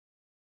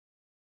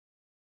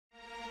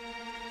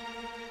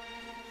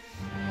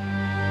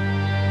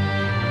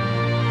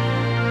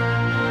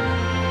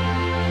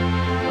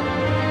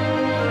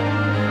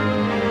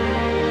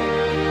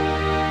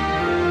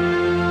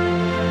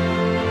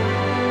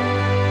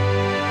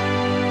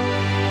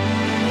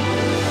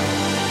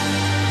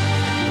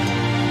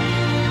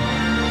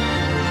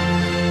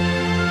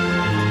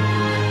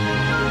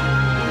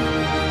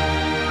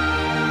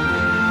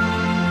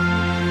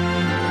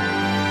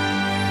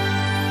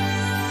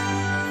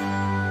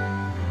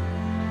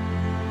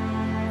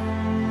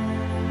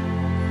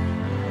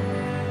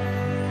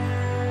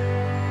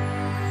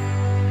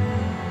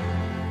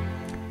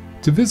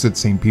To visit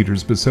St.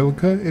 Peter's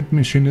Basilica,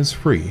 admission is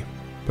free,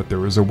 but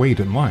there is a wait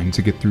in line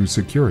to get through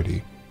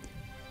security.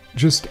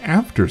 Just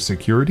after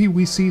security,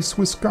 we see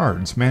Swiss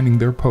guards manning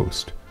their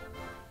post.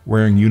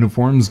 Wearing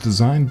uniforms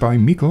designed by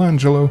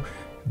Michelangelo,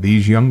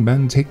 these young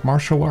men take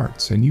martial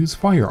arts and use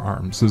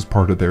firearms as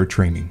part of their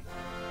training.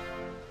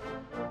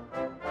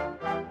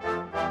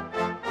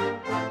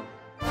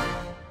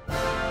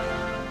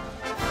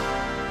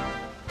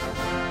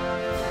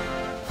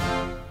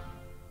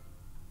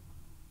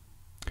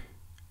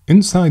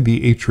 Inside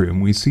the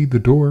atrium, we see the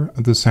door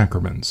of the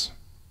Sacraments.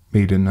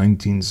 Made in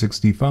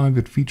 1965,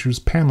 it features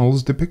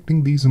panels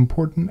depicting these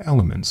important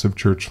elements of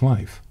church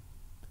life.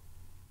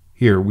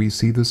 Here we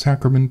see the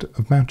Sacrament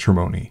of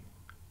Matrimony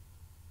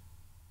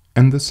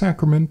and the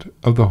Sacrament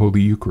of the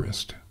Holy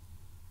Eucharist.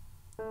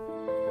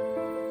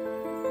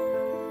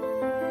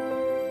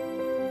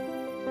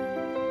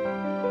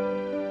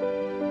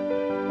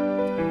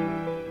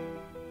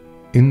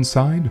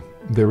 Inside,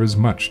 there is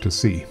much to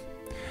see.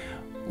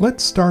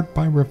 Let's start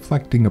by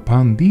reflecting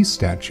upon these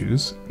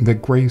statues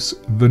that grace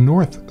the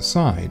north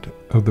side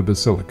of the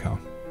basilica.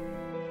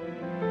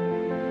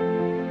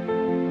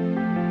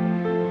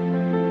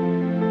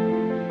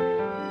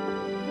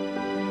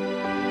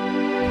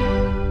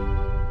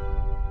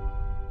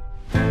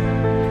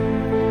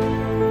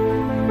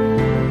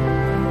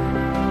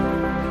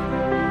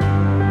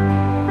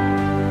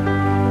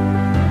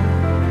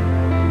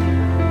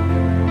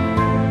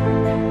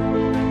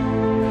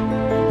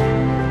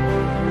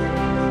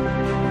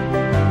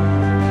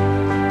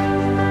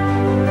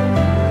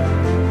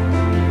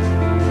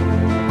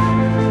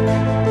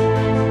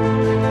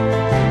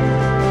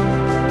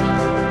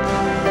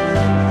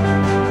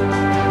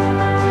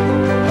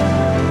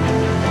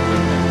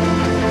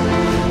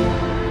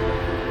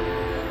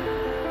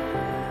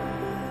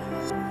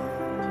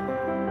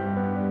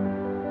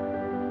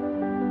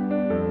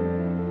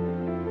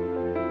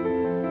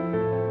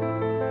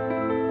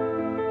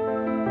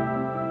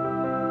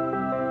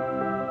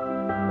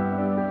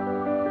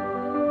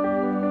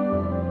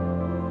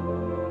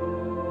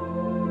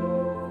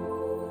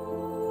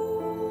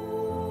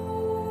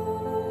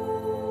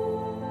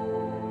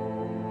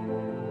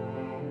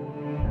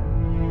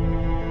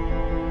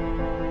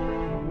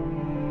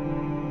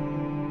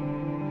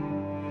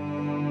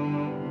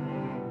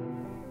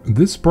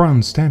 This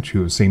bronze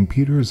statue of St.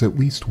 Peter is at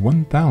least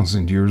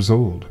 1,000 years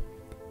old.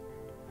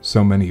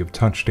 So many have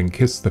touched and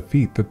kissed the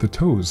feet that the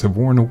toes have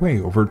worn away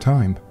over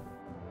time.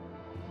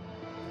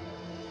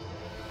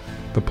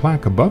 The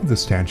plaque above the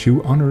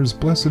statue honors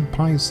Blessed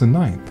Pius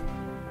IX,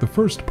 the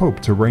first pope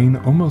to reign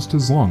almost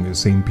as long as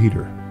St.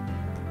 Peter.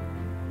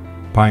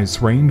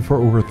 Pius reigned for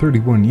over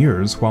 31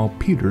 years, while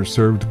Peter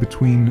served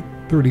between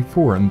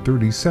 34 and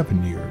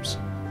 37 years.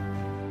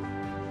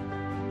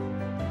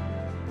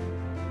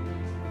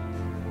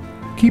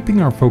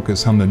 Keeping our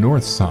focus on the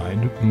north side,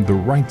 the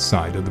right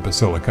side of the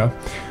basilica,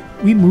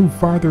 we move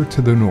farther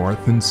to the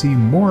north and see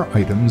more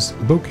items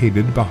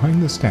located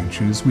behind the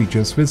statues we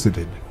just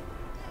visited.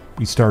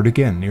 We start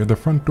again near the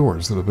front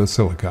doors of the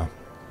basilica.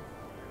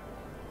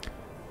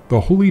 The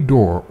Holy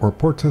Door, or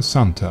Porta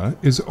Santa,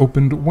 is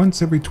opened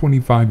once every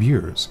 25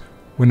 years,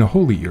 when a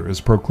Holy Year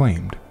is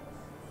proclaimed.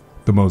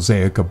 The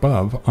mosaic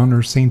above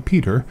honors St.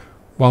 Peter,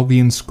 while the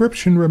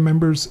inscription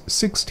remembers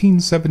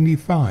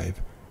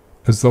 1675,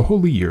 as the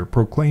Holy Year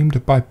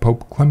proclaimed by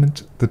Pope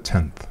Clement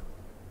X.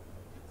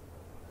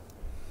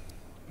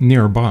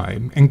 Nearby,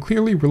 and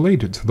clearly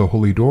related to the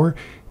Holy Door,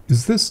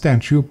 is this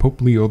statue of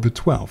Pope Leo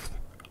XII,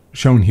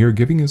 shown here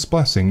giving his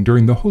blessing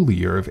during the Holy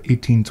Year of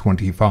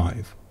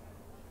 1825.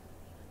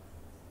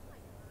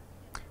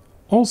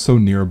 Also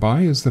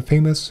nearby is the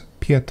famous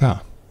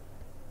Pietà.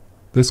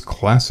 This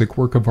classic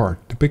work of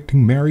art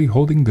depicting Mary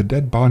holding the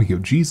dead body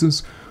of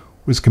Jesus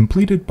was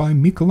completed by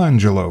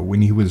Michelangelo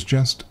when he was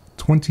just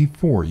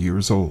 24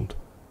 years old.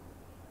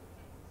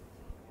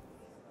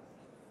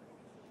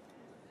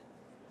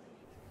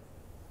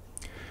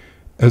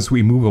 As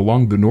we move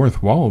along the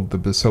north wall of the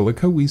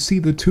basilica, we see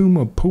the tomb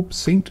of Pope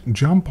St.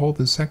 John Paul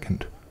II.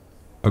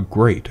 A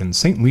great and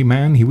saintly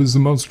man, he was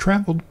the most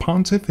traveled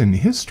pontiff in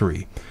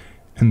history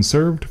and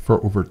served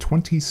for over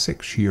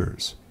 26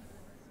 years.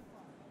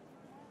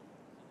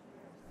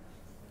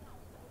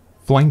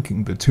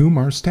 Flanking the tomb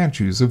are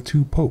statues of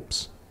two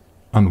popes.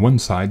 On one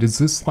side is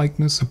this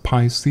likeness of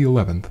Pius XI,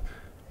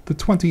 the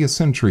 20th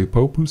century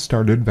pope who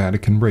started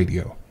Vatican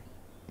Radio,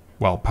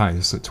 while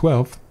Pius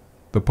XII,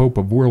 the Pope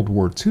of World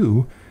War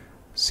II,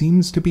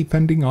 seems to be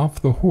fending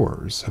off the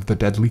horrors of the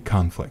deadly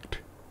conflict.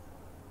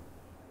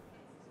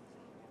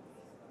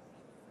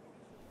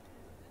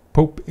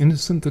 Pope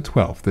Innocent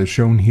XII is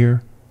shown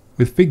here,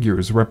 with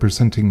figures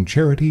representing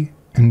charity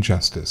and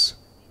justice.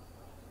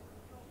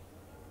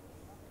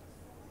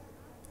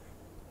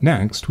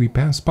 Next, we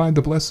pass by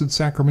the Blessed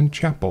Sacrament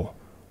Chapel.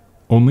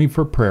 Only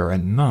for prayer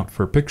and not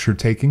for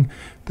picture-taking,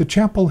 the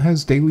chapel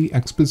has daily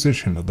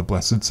exposition of the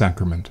Blessed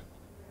Sacrament.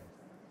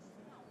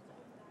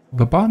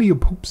 The body of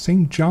Pope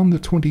St. John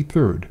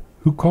XXIII,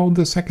 who called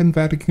the Second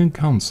Vatican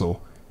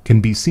Council, can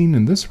be seen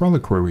in this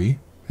reliquary,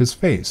 his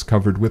face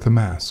covered with a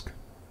mask.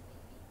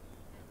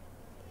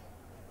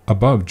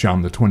 Above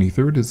John the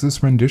 23rd is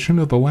this rendition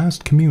of the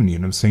Last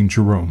Communion of St.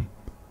 Jerome.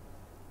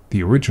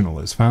 The original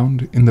is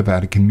found in the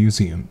Vatican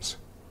museums.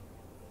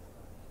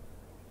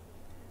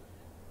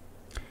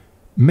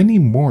 Many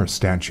more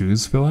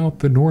statues fill out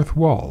the north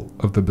wall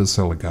of the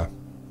basilica.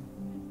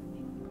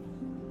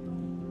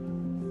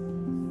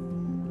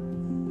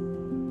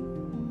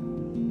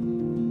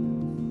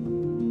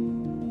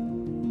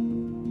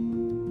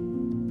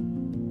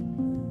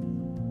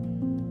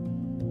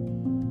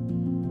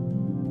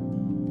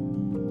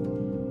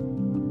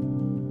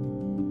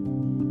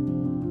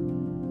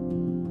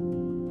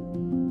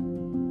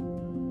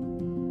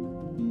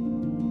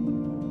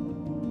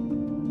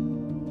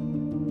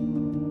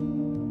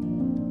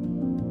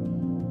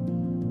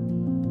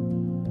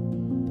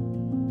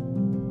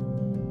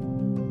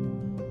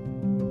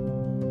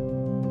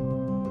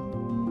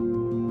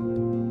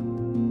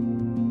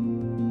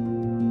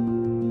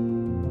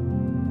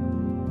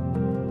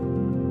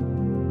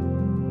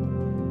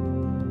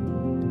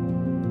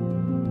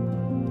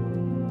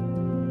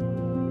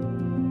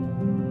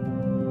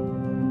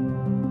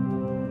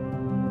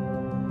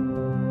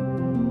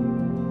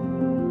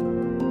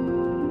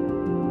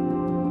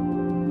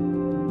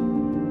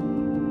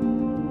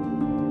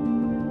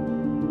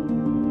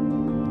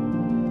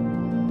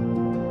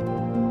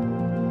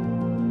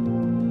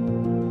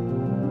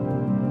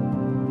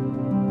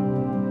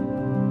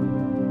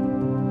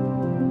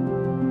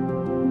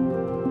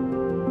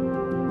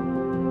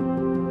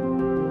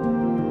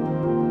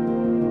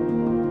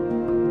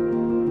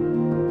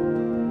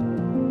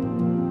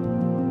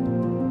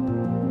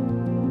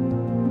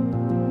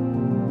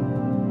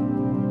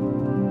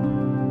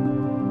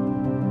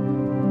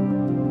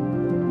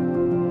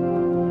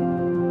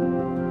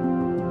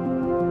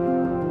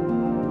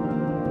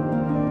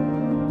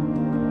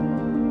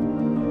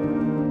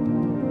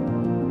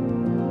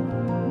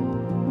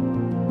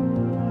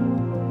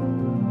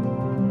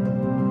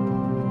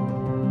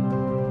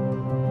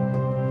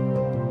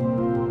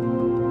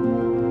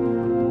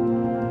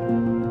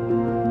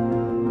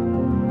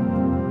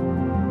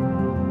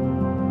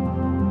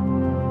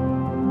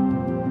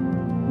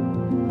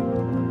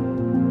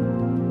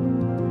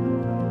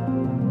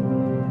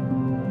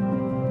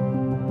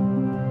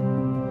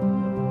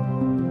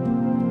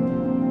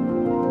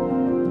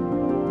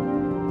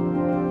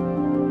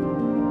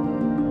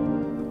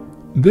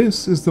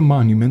 This is the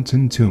monument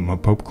and tomb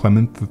of Pope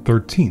Clement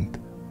XIII,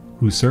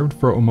 who served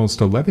for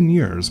almost 11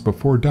 years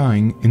before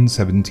dying in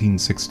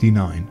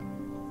 1769.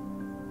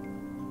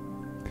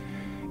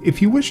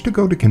 If you wish to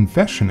go to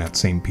confession at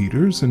St.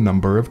 Peter's, a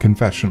number of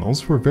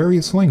confessionals for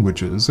various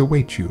languages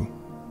await you.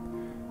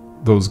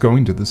 Those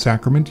going to the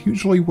sacrament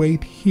usually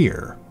wait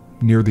here,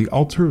 near the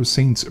altar of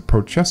Saints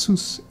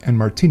Processus and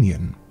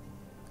Martinian,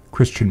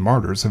 Christian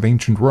martyrs of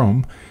ancient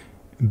Rome.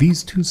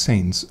 These two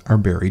saints are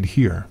buried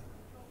here.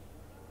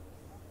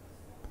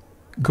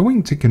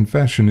 Going to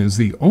confession is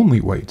the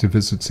only way to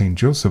visit St.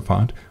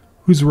 Josaphat,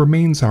 whose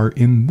remains are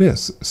in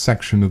this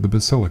section of the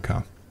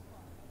basilica.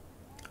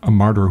 A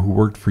martyr who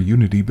worked for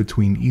unity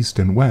between East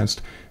and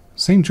West,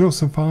 St.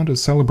 Josaphat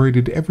is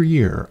celebrated every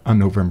year on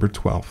November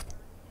 12th.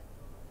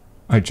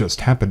 I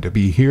just happened to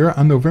be here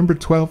on November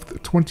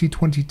 12th,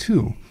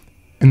 2022,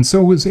 and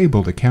so was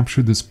able to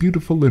capture this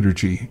beautiful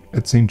liturgy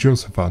at St.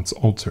 Josaphat's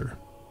altar.